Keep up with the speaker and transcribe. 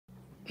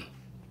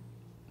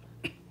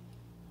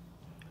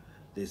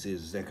This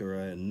is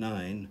Zechariah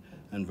 9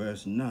 and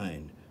verse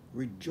 9.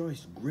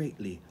 Rejoice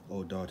greatly,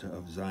 O daughter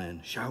of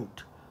Zion.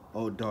 Shout,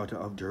 O daughter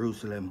of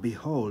Jerusalem.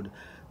 Behold,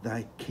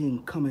 thy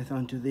king cometh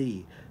unto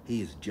thee.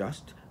 He is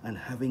just and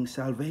having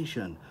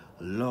salvation,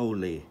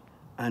 lowly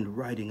and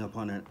riding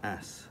upon an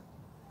ass,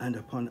 and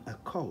upon a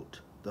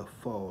colt, the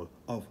foal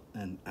of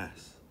an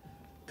ass.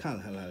 Kal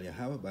halal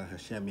Yahweh by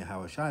Hashem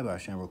Yahweh Shai by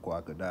Hashem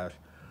Rukwah Kadash.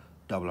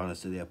 Double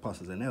honors to the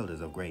apostles and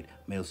elders of Great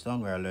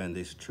Millstone, where I learned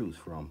this truth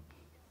from.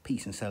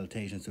 Peace and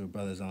salutations to the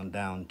brothers on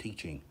down,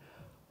 teaching,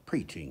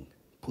 preaching,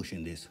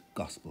 pushing this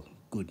gospel,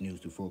 good news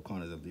to four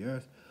corners of the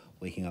earth,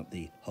 waking up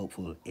the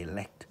hopeful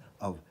elect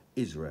of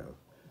Israel.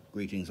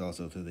 Greetings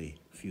also to the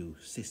few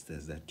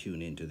sisters that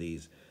tune into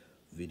these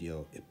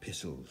video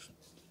epistles.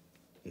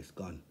 It's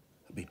gone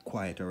a bit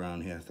quiet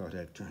around here. I thought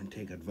I'd try and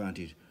take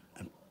advantage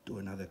and do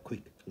another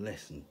quick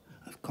lesson.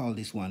 I've called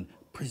this one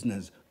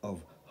Prisoners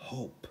of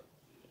Hope.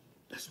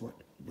 That's what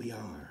we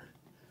are.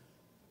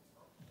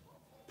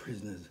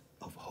 Prisoners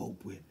of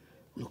hope. We're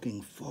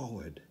looking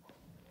forward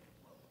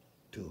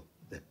to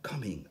the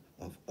coming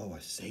of our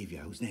Savior,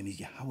 whose name is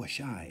Yahweh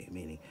Shai,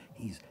 meaning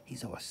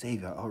he's our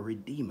Savior, our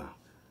Redeemer.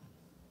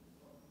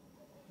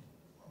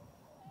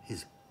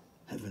 His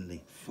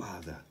Heavenly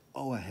Father,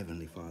 our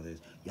Heavenly Father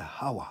is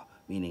Yahweh,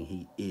 meaning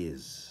He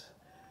is.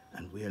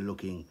 And we are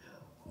looking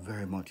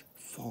very much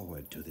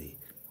forward to the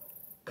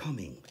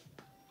coming.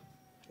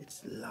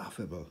 It's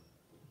laughable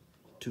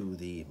to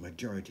the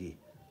majority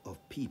of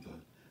people,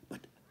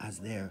 but as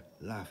they're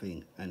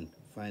laughing and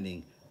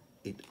finding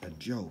it a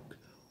joke,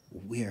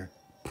 we're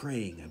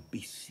praying and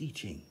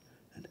beseeching,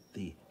 and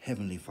the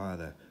Heavenly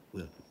Father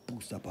will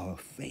boost up our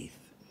faith,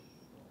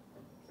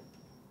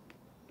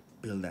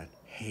 build that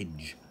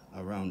hedge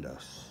around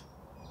us,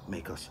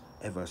 make us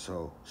ever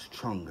so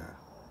stronger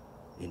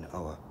in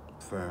our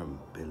firm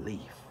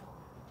belief.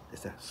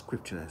 There's a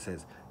scripture that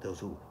says, those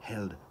who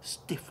held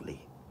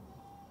stiffly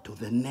to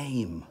the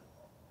name,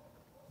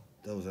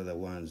 those are the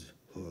ones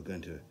who are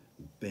going to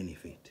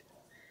benefit.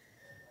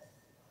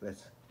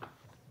 Let's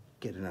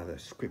get another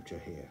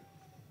scripture here.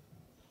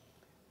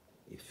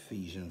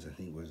 Ephesians, I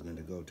think, we're going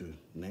to go to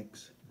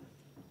next.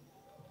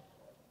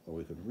 Or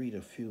we could read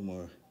a few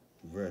more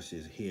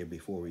verses here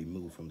before we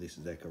move from this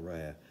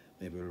Zechariah.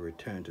 Maybe we'll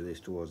return to this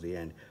towards the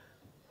end.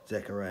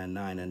 Zechariah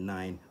 9 and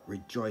 9.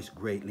 Rejoice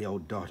greatly, O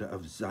daughter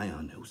of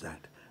Zion. Who's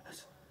that?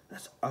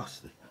 That's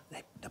us.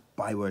 The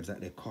bywords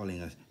that they're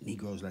calling us.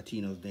 Negroes,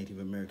 Latinos, Native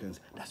Americans.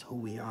 That's who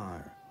we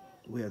are.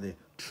 We are the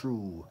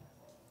true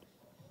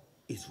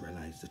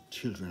Israelites, the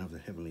children of the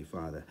Heavenly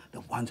Father,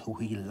 the ones who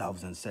He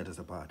loves and set us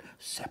apart,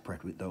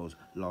 separate with those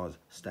laws,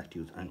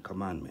 statutes, and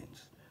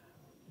commandments.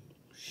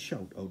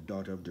 Shout, O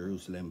daughter of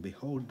Jerusalem,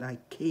 behold thy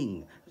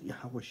king,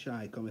 Yahweh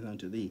Shai, cometh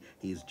unto thee.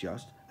 He is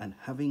just and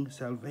having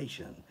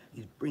salvation.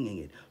 He's bringing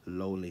it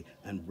lowly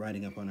and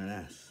riding upon an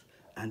ass,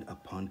 and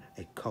upon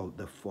a colt,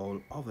 the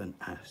foal of an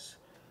ass.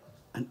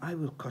 And I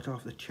will cut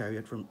off the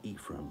chariot from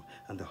Ephraim,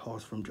 and the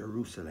horse from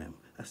Jerusalem.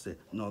 That's the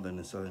northern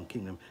and southern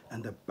kingdom.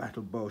 And the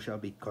battle bow shall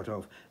be cut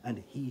off,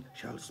 and he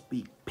shall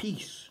speak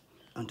peace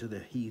unto the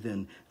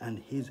heathen, and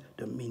his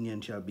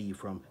dominion shall be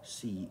from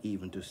sea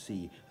even to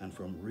sea, and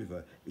from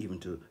river even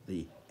to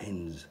the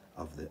ends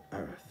of the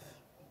earth.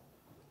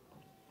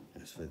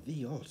 As for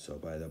thee also,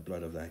 by the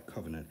blood of thy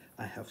covenant,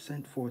 I have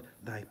sent forth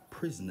thy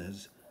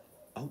prisoners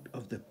out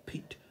of the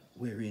pit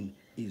wherein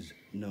is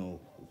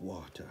no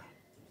water.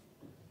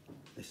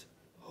 Let's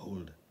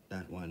hold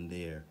that one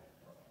there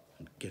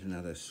and get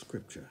another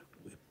scripture.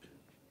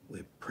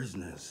 We're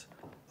prisoners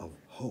of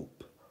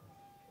hope.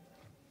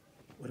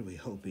 What are we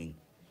hoping?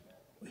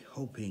 We're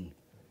hoping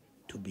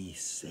to be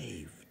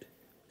saved.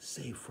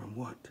 Saved from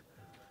what?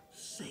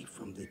 Saved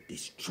from the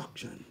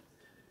destruction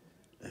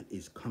that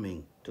is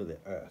coming to the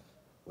earth.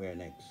 Where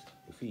next?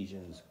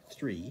 Ephesians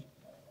 3,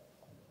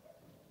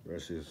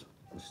 verses,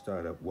 we'll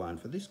start at 1.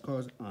 For this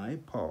cause I,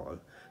 Paul,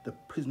 the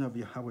prisoner of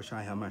Yahweh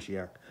Shai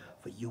HaMashiach,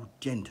 for you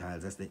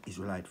Gentiles, as the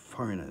Israelite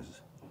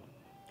foreigners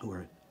who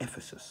are at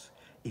Ephesus,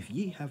 if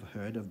ye have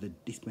heard of the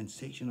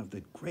dispensation of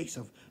the grace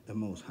of the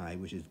Most High,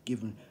 which is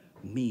given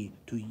me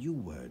to you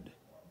word,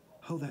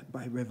 how that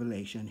by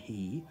revelation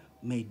He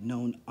made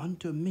known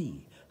unto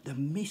me the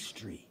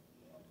mystery,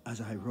 as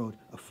I wrote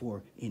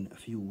afore in a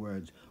few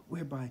words,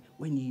 whereby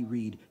when ye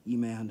read, ye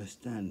may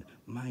understand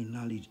my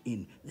knowledge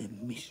in the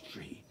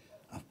mystery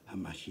of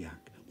Hamashiach.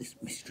 This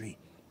mystery,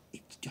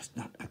 it's just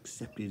not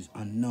accepted, it's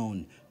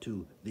unknown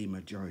to the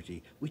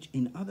majority, which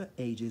in other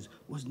ages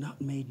was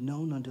not made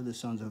known unto the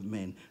sons of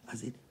men,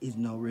 as it is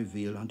now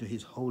revealed unto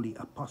His holy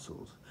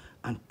apostles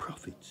and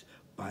prophets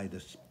by the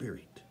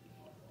Spirit.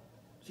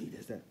 See,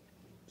 there's that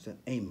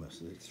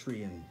Amos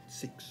 3 and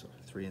 6, or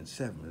 3 and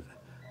 7.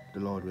 The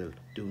Lord will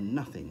do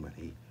nothing but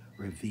He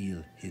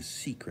reveal His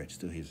secrets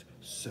to His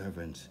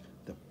servants,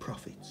 the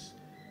prophets.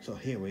 So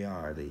here we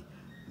are, the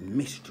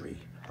mystery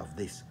of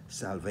this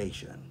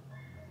salvation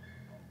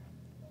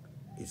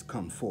is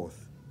come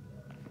forth.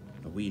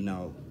 We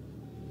now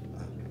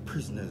are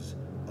prisoners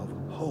of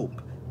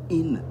hope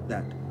in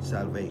that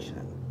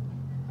salvation.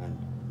 And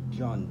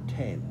John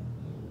 10,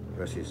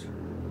 verses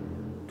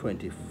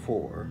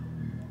 24.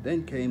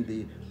 Then came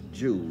the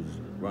Jews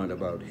round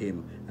about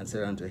him, and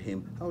said unto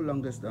him, How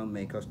long dost thou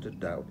make us to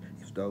doubt?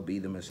 If thou be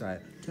the Messiah,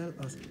 tell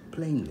us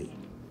plainly.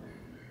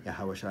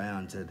 Yahushua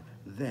answered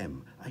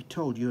them, I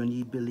told you, and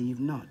ye believe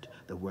not.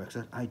 The works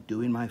that I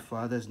do in my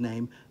Father's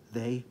name,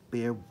 they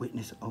bear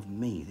witness of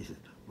me. This is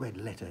red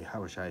letter,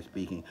 Yahushua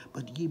speaking.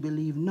 But ye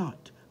believe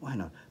not. Why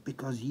not?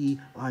 Because ye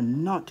are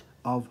not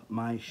of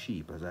my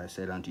sheep. As I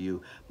said unto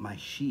you, my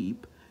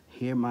sheep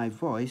hear my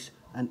voice,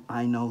 and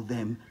I know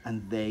them,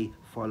 and they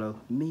follow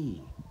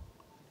me.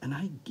 And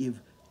I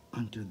give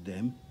unto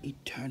them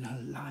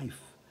eternal life,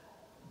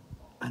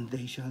 and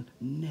they shall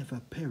never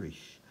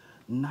perish,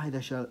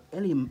 neither shall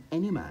any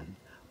man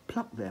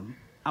pluck them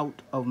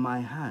out of my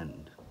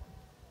hand.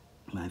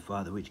 My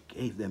Father which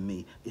gave them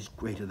me is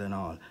greater than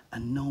all,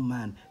 and no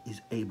man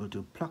is able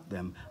to pluck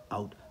them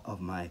out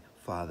of my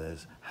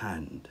Father's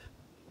hand.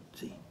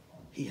 See,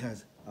 he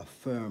has a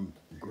firm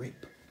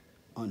grip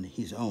on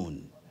his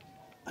own,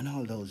 and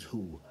all those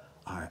who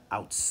are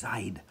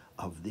outside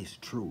of this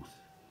truth,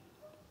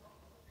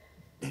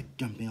 they're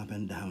jumping up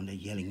and down, they're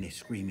yelling, they're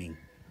screaming,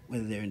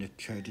 whether they're in the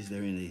churches,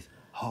 they're in these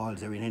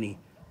halls, they're in any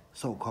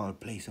so-called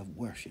place of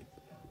worship,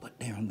 but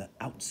they're on the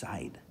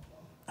outside,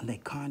 and they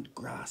can't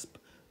grasp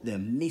the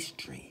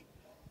mystery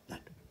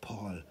that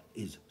Paul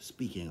is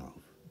speaking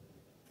of.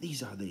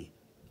 These are the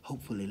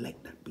hopeful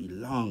elect that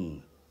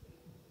belong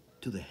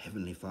to the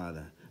Heavenly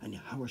Father, and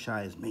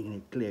Yahushua is making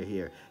it clear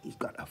here. He's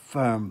got a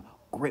firm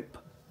grip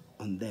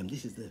on them.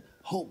 This is the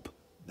hope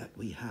that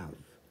we have,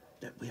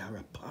 that we are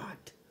a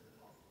part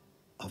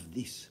of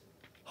this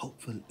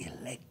hopeful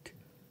elect,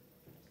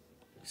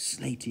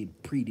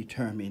 slated,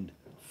 predetermined,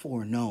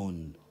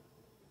 foreknown,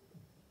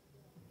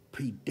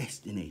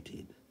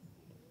 predestinated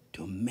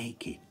to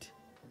make it.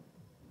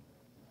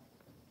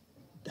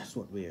 That's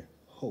what we're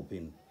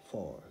hoping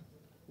for.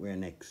 We're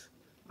next,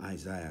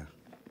 Isaiah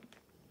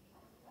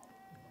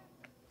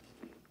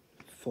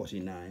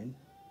 49,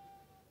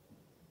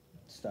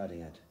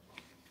 starting at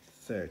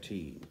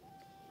 13.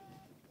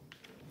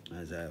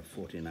 Isaiah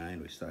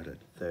 49, we start at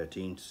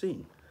 13.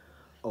 Sing,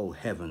 O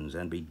heavens,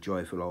 and be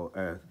joyful, O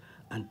earth,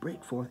 and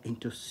break forth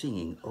into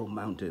singing, O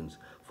mountains,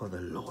 for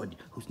the Lord,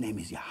 whose name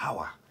is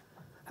Yahweh,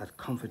 hath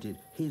comforted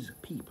his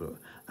people,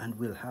 and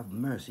will have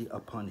mercy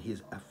upon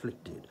his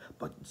afflicted.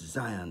 But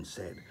Zion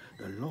said,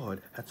 The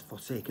Lord hath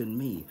forsaken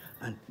me,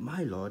 and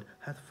my Lord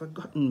hath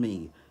forgotten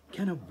me.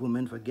 Can a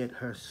woman forget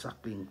her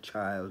suckling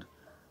child,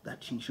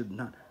 that she should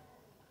not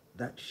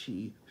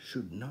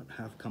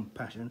have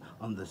compassion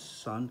on the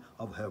son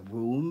of her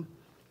womb?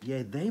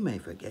 Yea, they may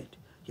forget,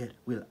 yet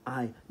will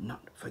I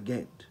not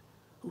forget.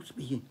 Who's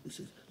speaking? This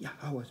is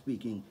Yahweh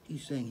speaking.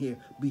 He's saying here,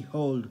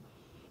 Behold,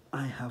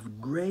 I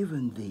have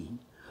graven thee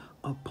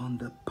upon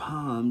the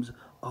palms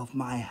of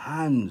my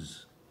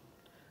hands.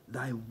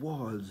 Thy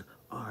walls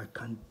are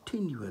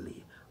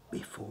continually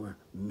before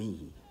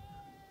me.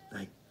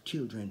 Thy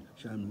children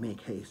shall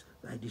make haste.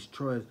 Thy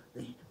destroyers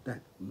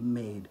that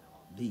made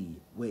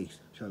thee waste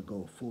shall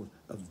go forth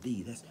of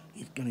thee.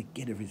 It's going to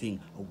get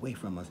everything away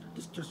from us.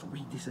 Just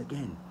read this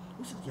again.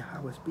 This is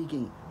Yahweh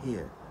speaking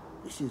here.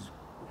 This is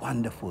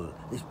wonderful.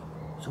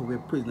 So we're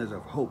prisoners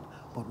of hope,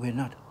 but we're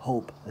not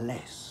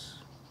hopeless.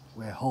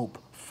 We're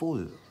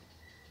hopeful.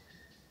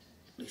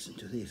 Listen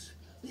to this.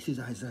 This is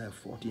Isaiah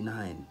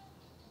 49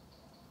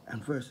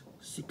 and verse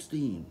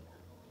 16.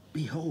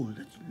 Behold,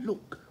 let's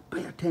look,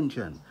 pay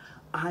attention.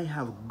 I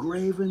have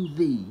graven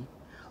thee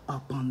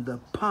upon the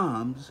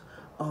palms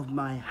of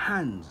my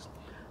hands.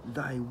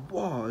 Thy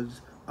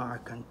walls are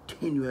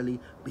continually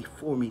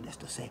before me. That's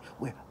to say,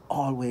 we're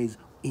always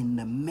in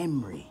the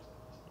memory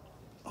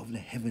of the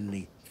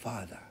Heavenly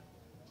Father.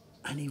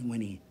 And even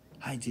when he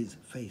hides his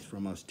face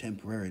from us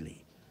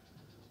temporarily,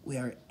 we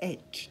are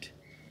etched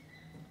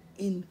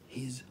in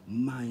his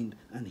mind,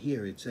 and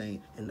here it's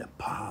saying in the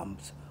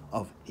palms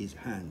of his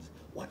hands.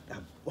 What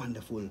a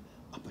wonderful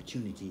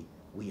opportunity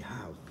we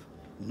have,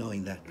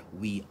 knowing that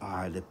we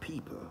are the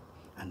people,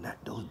 and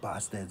that those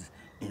bastards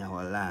in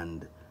our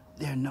land,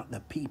 they're not the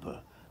people.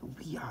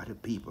 We are the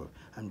people,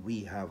 and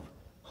we have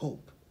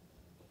hope.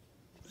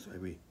 So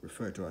we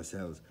refer to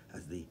ourselves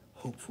as the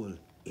hopeful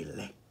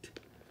elect.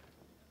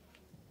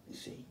 You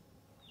see,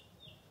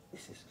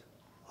 this is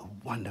a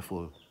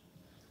wonderful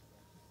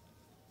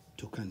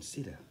to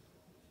consider.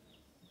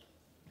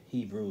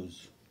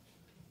 Hebrews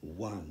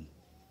 1.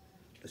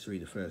 Let's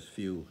read the first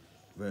few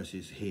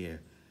verses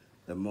here.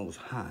 The Most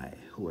High,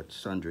 who at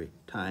sundry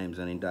times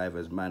and in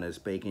divers manners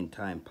spake in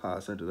time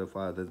past unto the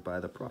fathers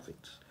by the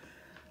prophets,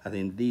 hath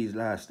in these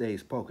last days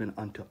spoken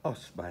unto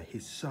us by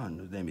his Son,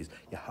 whose name is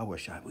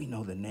Yahushua. We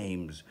know the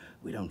names.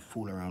 We don't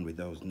fool around with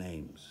those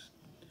names.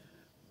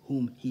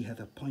 Whom he hath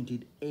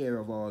appointed heir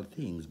of all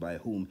things, by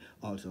whom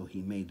also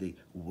he made the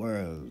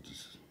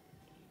worlds,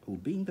 who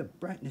being the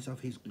brightness of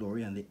his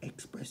glory and the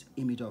express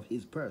image of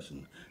his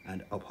person,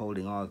 and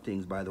upholding all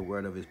things by the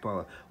word of his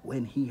power,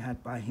 when he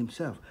had by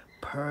himself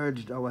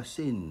purged our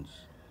sins,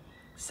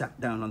 sat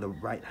down on the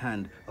right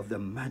hand of the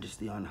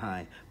majesty on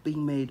high,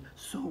 being made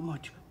so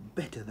much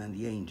better than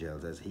the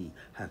angels, as he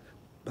hath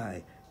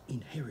by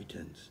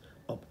inheritance,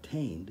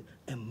 obtained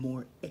a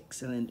more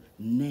excellent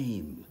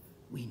name.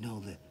 We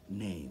know the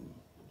name.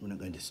 We're not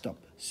going to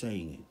stop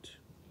saying it.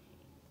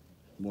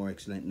 More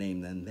excellent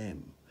name than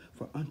them.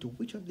 For unto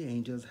which of the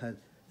angels had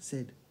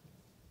said,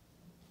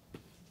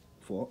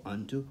 For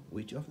unto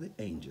which of the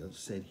angels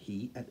said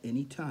he at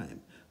any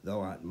time,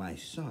 Thou art my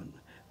son,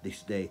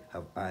 this day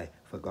have I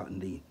forgotten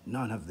thee?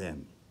 None of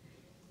them.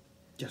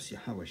 Just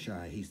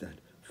Yahushua, he's that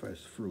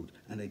first fruit.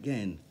 And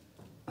again,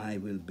 I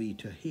will be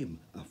to him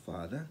a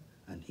father,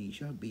 and he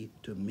shall be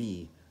to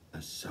me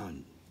a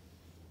son.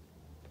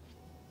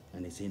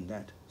 And it's in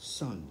that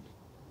son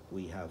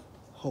we have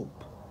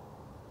hope.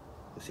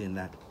 It's in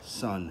that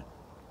son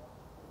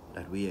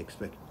that we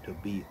expect to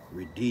be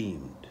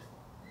redeemed.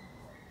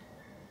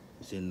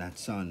 It's in that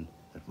son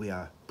that we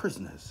are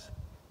prisoners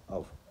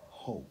of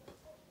hope.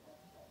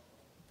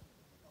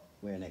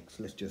 Where next?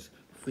 Let's just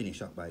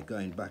finish up by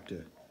going back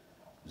to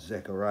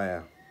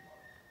Zechariah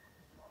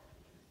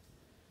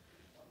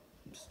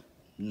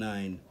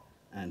 9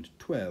 and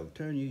 12.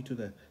 Turn ye to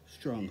the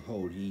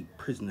stronghold, ye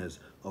prisoners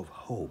of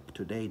hope.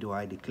 Today do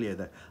I declare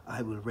that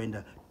I will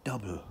render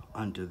double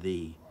unto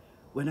thee.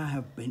 When I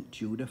have bent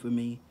Judah for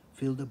me,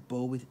 filled the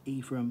bow with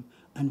Ephraim,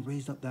 and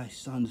raised up thy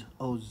sons,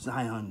 O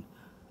Zion,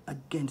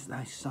 against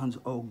thy sons,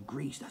 O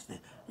Greece, that's the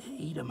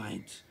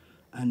Edomites,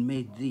 and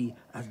made thee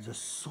as the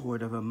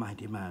sword of a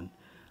mighty man.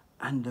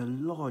 And the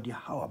Lord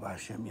Yahweh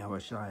B'Hashem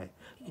Yahushai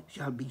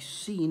shall be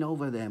seen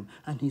over them,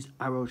 and his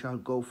arrow shall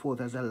go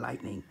forth as a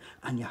lightning,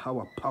 and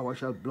Yahweh power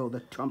shall blow the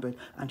trumpet,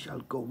 and shall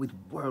go with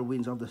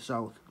whirlwinds of the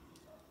south.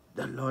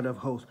 The Lord of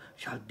hosts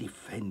shall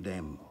defend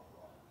them,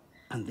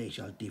 and they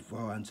shall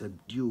devour and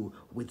subdue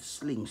with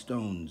sling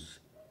stones,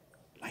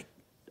 like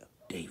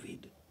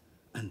David.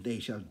 And they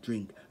shall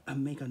drink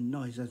and make a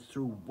noise as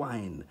through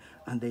wine,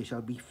 and they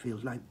shall be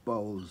filled like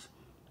bowls,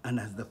 and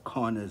as the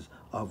corners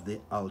of the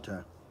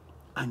altar.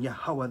 And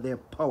Yahweh their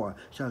power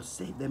shall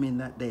save them in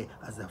that day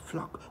as the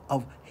flock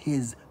of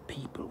his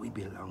people. We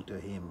belong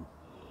to him.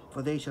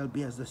 For they shall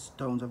be as the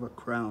stones of a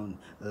crown,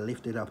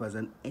 lifted up as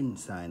an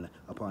ensign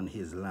upon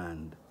his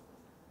land.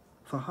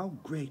 For how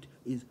great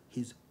is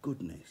his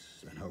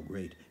goodness, and how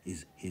great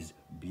is his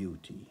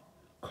beauty.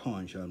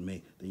 Corn shall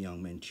make the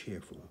young men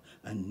cheerful,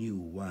 and new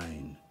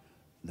wine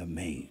the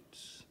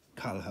maids.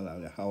 Kal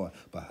halal Yahweh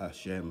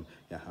B'Hashem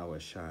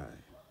Yahushai.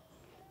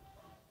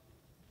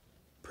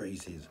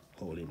 Praise his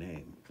holy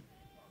name.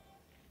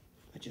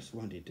 I just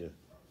wanted to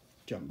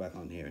jump back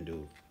on here and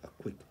do a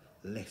quick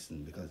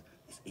lesson, because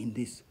it's in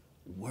this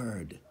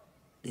word,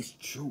 this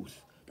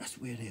truth, that's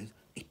where there's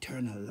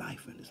eternal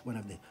life, and it's one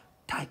of the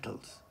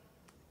titles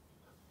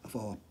of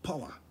our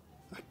power,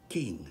 our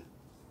King,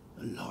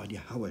 the Lord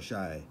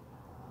Yahushai.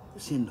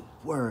 It's in the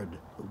word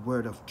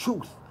of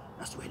truth.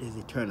 That's where there's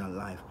eternal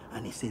life,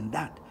 and it's in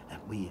that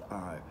that we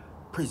are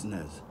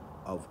prisoners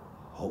of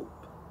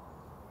hope.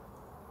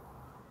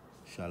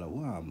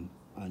 Shalom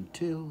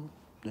until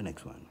the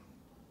next one.